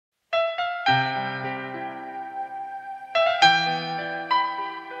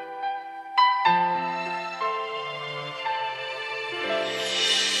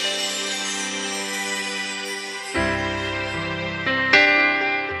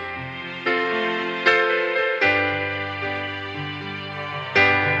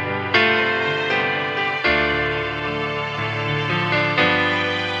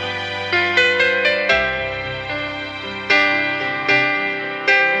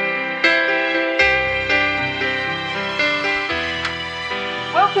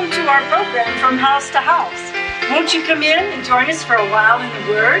our program From House to House. Won't you come in and join us for a while in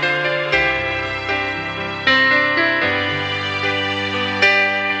the Word?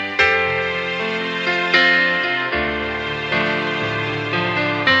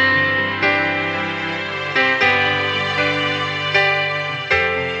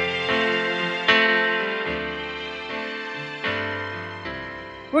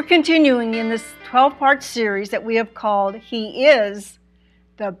 We're continuing in this 12-part series that we have called He is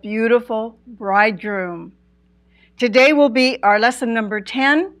the Beautiful Bridegroom. Today will be our lesson number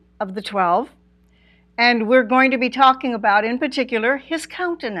 10 of the 12, and we're going to be talking about, in particular, His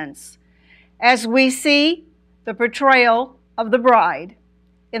countenance, as we see the portrayal of the bride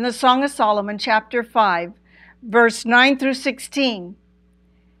in the Song of Solomon, chapter 5, verse 9 through 16.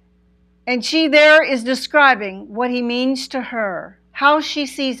 And she there is describing what he means to her, how she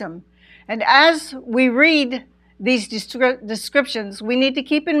sees him. And as we read these descriptions, we need to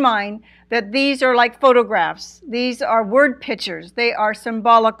keep in mind that these are like photographs. These are word pictures. They are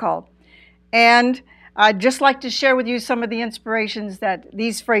symbolical. And I'd just like to share with you some of the inspirations that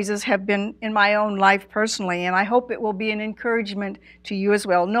these phrases have been in my own life personally, and I hope it will be an encouragement to you as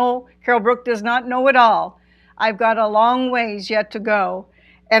well. No, Carol Brooke does not know it all. I've got a long ways yet to go.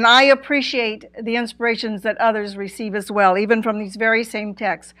 And I appreciate the inspirations that others receive as well, even from these very same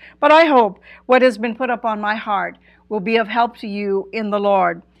texts. But I hope what has been put up on my heart will be of help to you in the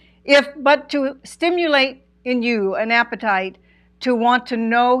Lord, if but to stimulate in you an appetite to want to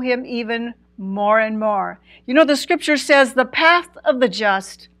know Him even more and more. You know, the scripture says, the path of the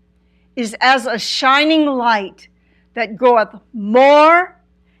just is as a shining light that goeth more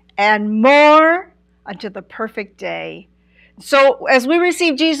and more unto the perfect day. So as we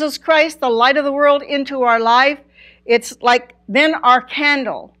receive Jesus Christ, the light of the world, into our life, it's like then our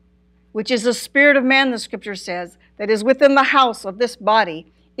candle, which is the spirit of man, the scripture says, that is within the house of this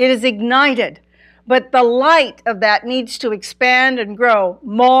body. It is ignited, but the light of that needs to expand and grow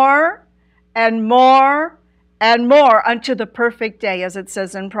more and more and more unto the perfect day, as it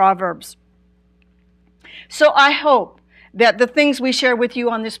says in Proverbs. So I hope that the things we share with you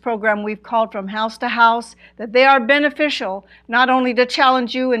on this program we've called From House to House, that they are beneficial, not only to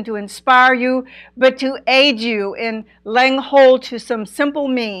challenge you and to inspire you, but to aid you in laying hold to some simple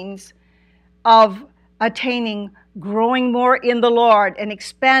means of attaining, growing more in the Lord and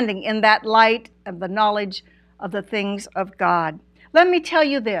expanding in that light of the knowledge of the things of God. Let me tell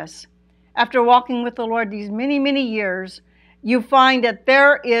you this, after walking with the Lord these many, many years, you find that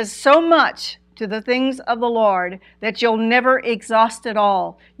there is so much to the things of the Lord that you'll never exhaust it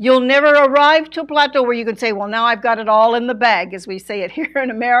all. You'll never arrive to a plateau where you can say, well, now I've got it all in the bag, as we say it here in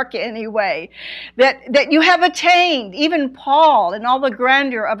America anyway. That you have attained, even Paul, in all the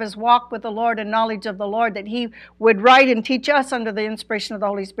grandeur of his walk with the Lord and knowledge of the Lord, that he would write and teach us under the inspiration of the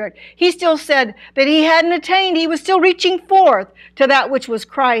Holy Spirit. He still said that he hadn't attained. He was still reaching forth to that which was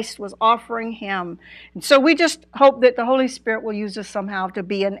Christ was offering him. And so we just hope that the Holy Spirit will use us somehow to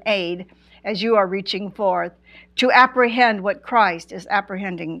be an aid as you are reaching forth to apprehend what Christ is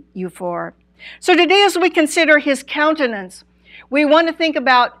apprehending you for. So today, as we consider His countenance, we want to think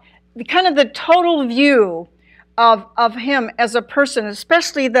about the total view of Him as a person,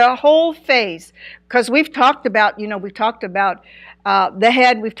 especially the whole face, because we've talked about, the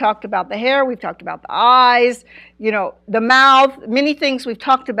head, we've talked about the hair, we've talked about the eyes, the mouth, many things we've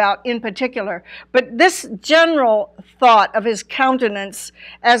talked about in particular. But this general thought of His countenance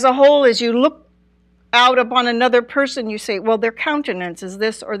as a whole, as you look out upon another person, you say, well, their countenance is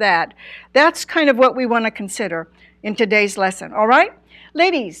this or that. That's kind of what we want to consider in today's lesson, all right?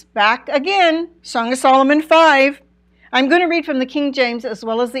 Ladies, back again, Song of Solomon 5. I'm going to read from the King James as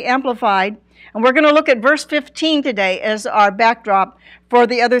well as the Amplified. And we're going to look at verse 15 today as our backdrop for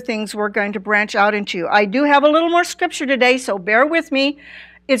the other things we're going to branch out into. I do have a little more scripture today, so bear with me.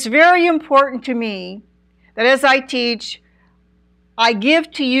 It's very important to me that as I teach, I give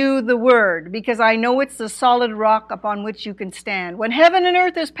to you the word, because I know it's the solid rock upon which you can stand. When heaven and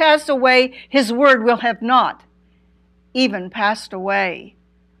earth has passed away, His word will have not even passed away.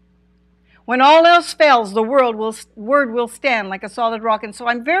 When all else fails, the word will stand like a solid rock. And so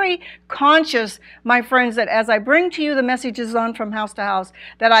I'm very conscious, my friends, that as I bring to you the messages on From House to House,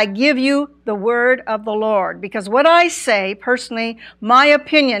 that I give you the word of the Lord. Because what I say, personally, my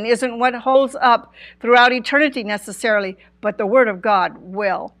opinion isn't what holds up throughout eternity necessarily, but the word of God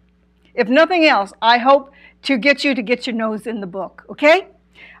will. If nothing else, I hope to get you to get your nose in the book, okay?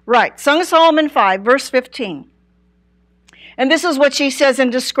 Right, Song of Solomon 5, verse 15. And this is what she says in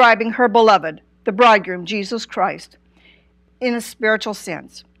describing her beloved, the bridegroom, Jesus Christ, in a spiritual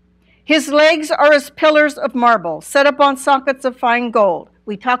sense. His legs are as pillars of marble, set upon sockets of fine gold,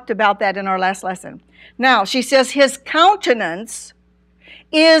 We talked about that in our last lesson. Now, she says, his countenance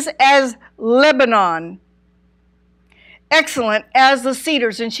is as Lebanon, excellent as the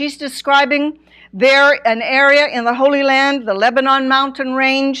cedars. And she's describing there an area in the Holy Land, the Lebanon mountain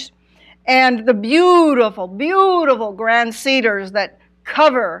range, and the beautiful, beautiful grand cedars that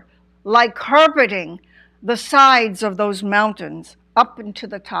cover, like carpeting, the sides of those mountains up into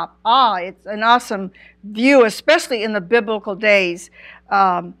the top. It's an awesome view, especially in the biblical days.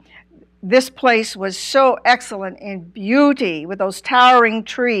 This place was so excellent in beauty with those towering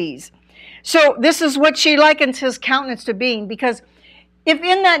trees. So this is what she likens his countenance to being, because if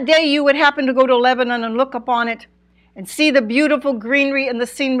in that day you would happen to go to Lebanon and look upon it and see the beautiful greenery and the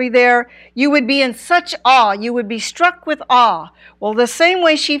scenery there, you would be in such awe. You would be struck with awe. Well, the same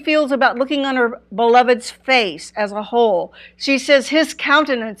way she feels about looking on her beloved's face as a whole. She says his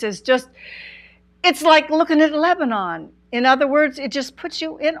countenance is just, it's like looking at Lebanon. In other words, it just puts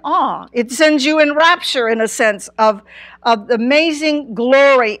you in awe. It sends you in rapture, in a sense, of the amazing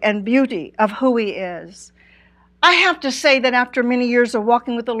glory and beauty of who he is. I have to say that after many years of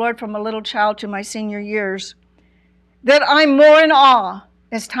walking with the Lord from a little child to my senior years, that I'm more in awe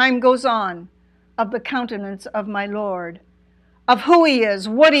as time goes on of the countenance of my Lord, of who he is,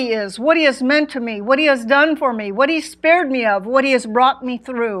 what he has meant to me, what he has done for me, what he spared me of, what he has brought me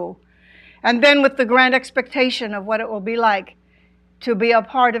through. And then with the grand expectation of what it will be like to be a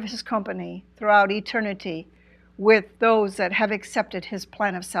part of his company throughout eternity with those that have accepted his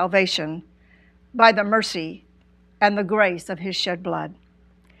plan of salvation by the mercy and the grace of his shed blood.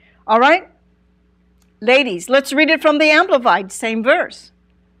 All right? Ladies, let's read it from the Amplified, same verse,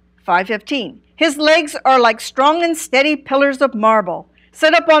 5:15. His legs are like strong and steady pillars of marble,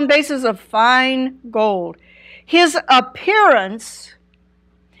 set up on bases of fine gold. His appearance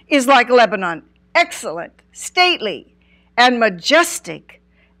is like Lebanon, excellent, stately, and majestic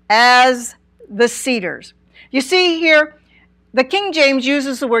as the cedars. You see here, the King James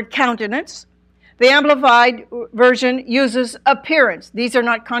uses the word countenance. The Amplified version uses appearance. These are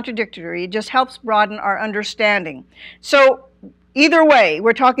not contradictory. It just helps broaden our understanding. So either way,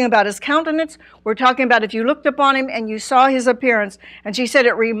 we're talking about his countenance. We're talking about if you looked upon him and you saw his appearance. And she said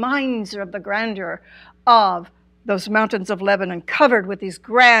it reminds her of the grandeur of those mountains of Lebanon covered with these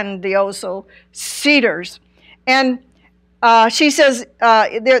grandioso cedars. And she says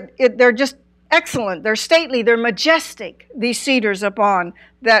they're just excellent. They're stately. They're majestic, these cedars upon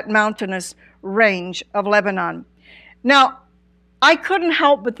that mountainous range of Lebanon. Now, I couldn't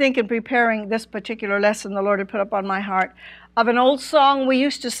help but think in preparing this particular lesson the Lord had put up on my heart of an old song we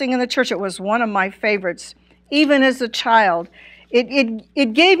used to sing in the church. It was one of my favorites, even as a child.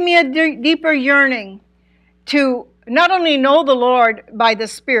 It gave me a deeper yearning to not only know the Lord by the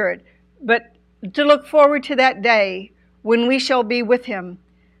Spirit, but to look forward to that day when we shall be with him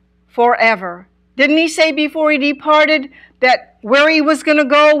forever. Didn't he say before he departed that where he was going to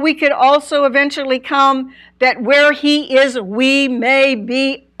go, we could also eventually come, that where he is, we may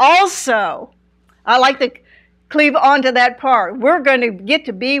be also? I like to cleave onto that part. We're going to get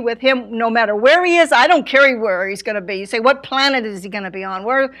to be with him no matter where he is. I don't care where he's going to be. You say, what planet is he going to be on?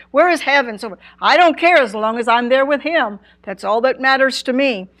 Where is heaven? So I don't care as long as I'm there with him. That's all that matters to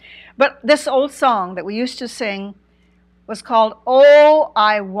me. But this old song that we used to sing was called, Oh,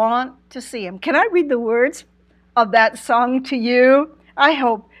 I Want to See Him. Can I read the words of that song to you? I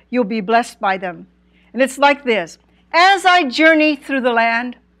hope you'll be blessed by them. And it's like this. As I journey through the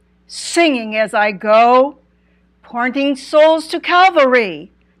land, singing as I go, pointing souls to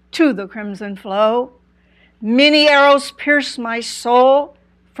Calvary, to the crimson flow, many arrows pierce my soul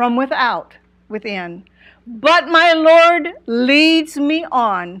from without, within. But my Lord leads me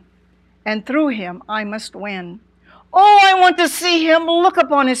on, and through him I must win. Oh, I want to see him, look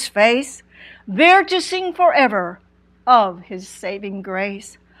upon his face, there to sing forever of his saving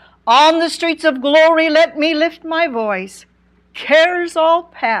grace. On the streets of glory, let me lift my voice. Cares all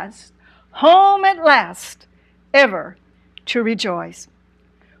past, home at last, ever to rejoice.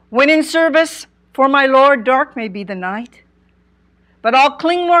 When in service for my Lord, dark may be the night, but I'll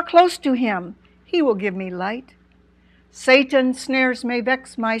cling more close to him. He will give me light. Satan's snares may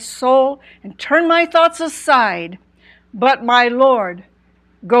vex my soul and turn my thoughts aside, but my Lord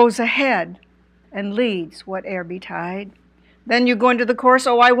goes ahead and leads whate'er betide. Then you go into the chorus,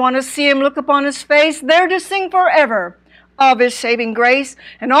 oh, I want to see him, look upon his face, there to sing forever of his saving grace.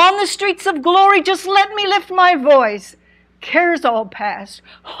 And on the streets of glory, just let me lift my voice. Cares all past,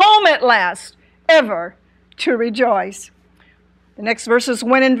 home at last, ever to rejoice. The next verse is,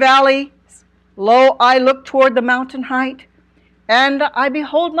 when in valley, lo, I look toward the mountain height, and I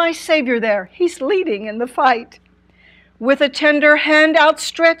behold my Savior there. He's leading in the fight. with a tender hand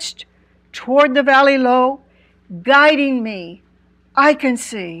outstretched toward the valley low, guiding me, I can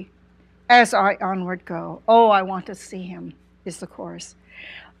see, as I onward go. Oh, I want to see him, is the chorus.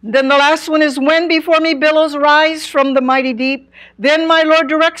 Then the last one is, when before me billows rise from the mighty deep, then my Lord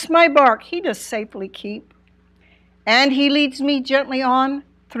directs my bark, he does safely keep. And he leads me gently on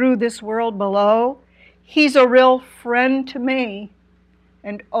through this world below. He's a real friend to me,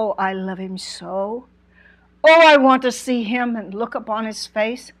 and oh, I love him so. Oh, I want to see him and look upon his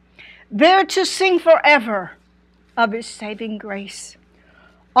face, there to sing forever of his saving grace.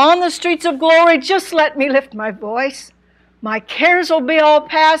 On the streets of glory, just let me lift my voice. My cares will be all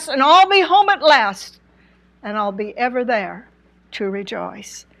past, and I'll be home at last, and I'll be ever there to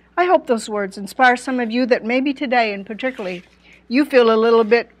rejoice. I hope those words inspire some of you that maybe today, and particularly, you feel a little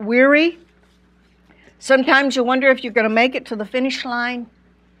bit weary. Sometimes you wonder if you're going to make it to the finish line.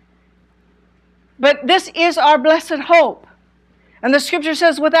 But this is our blessed hope. And the scripture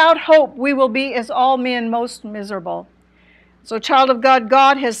says, without hope, we will be as all men most miserable. So, child of God,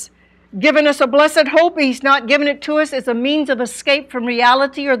 God has given us a blessed hope. He's not given it to us as a means of escape from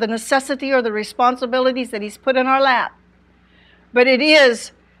reality or the necessity or the responsibilities that he's put in our lap. But it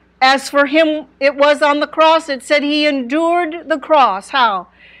is, as for him, it was on the cross. It said he endured the cross. How?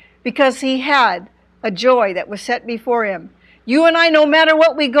 Because he had a joy that was set before him. You and I, no matter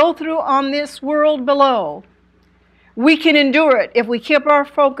what we go through on this world below, we can endure it if we keep our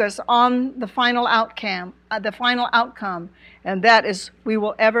focus on the final outcome, and that is we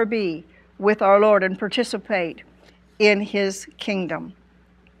will ever be with our Lord and participate in his kingdom.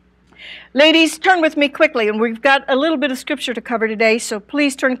 Ladies, turn with me quickly, and we've got a little bit of scripture to cover today, so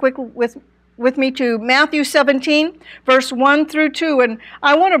please turn quickly with me to Matthew 17, verse 1 through 2, and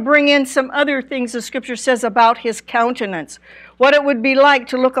I want to bring in some other things the scripture says about his countenance, what it would be like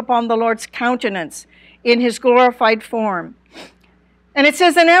to look upon the Lord's countenance in his glorified form. And it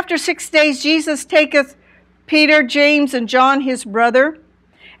says, and after 6 days Jesus taketh Peter, James, and John his brother,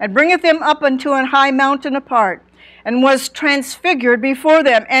 and bringeth them up unto an high mountain apart, and was transfigured before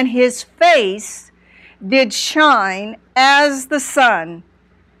them, and his face did shine as the sun,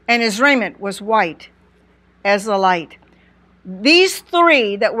 and his raiment was white as the light. These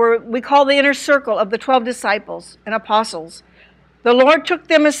three that we call the inner circle of the 12 disciples and apostles, the Lord took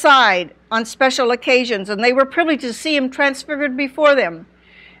them aside on special occasions, and they were privileged to see him transfigured before them.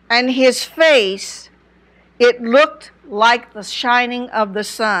 And his face, it looked like the shining of the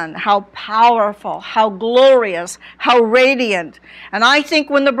sun. How powerful, how glorious, how radiant. And I think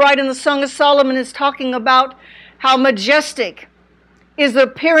when the bride in the Song of Solomon is talking about how majestic is the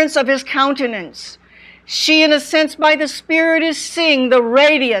appearance of his countenance, she, in a sense, by the Spirit is seeing the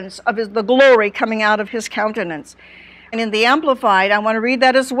radiance of the glory coming out of his countenance. And in the Amplified, I want to read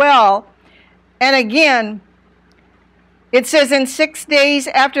that as well. And again, it says, in 6 days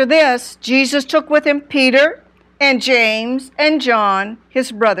after this, Jesus took with him Peter and James and John,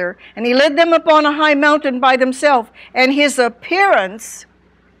 his brother, and he led them upon a high mountain by themselves, and his appearance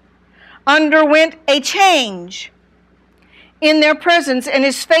underwent a change in their presence, and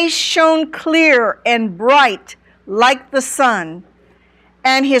his face shone clear and bright like the sun,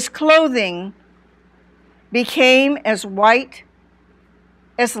 and his clothing became as white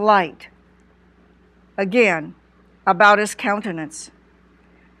as light. Again, about his countenance.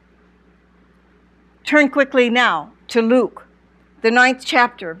 Turn quickly now to Luke, the 9th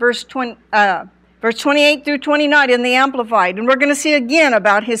chapter, verse 28 through 29 in the Amplified. And we're going to see again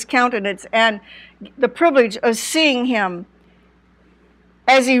about his countenance and the privilege of seeing him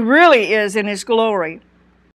as he really is in his glory.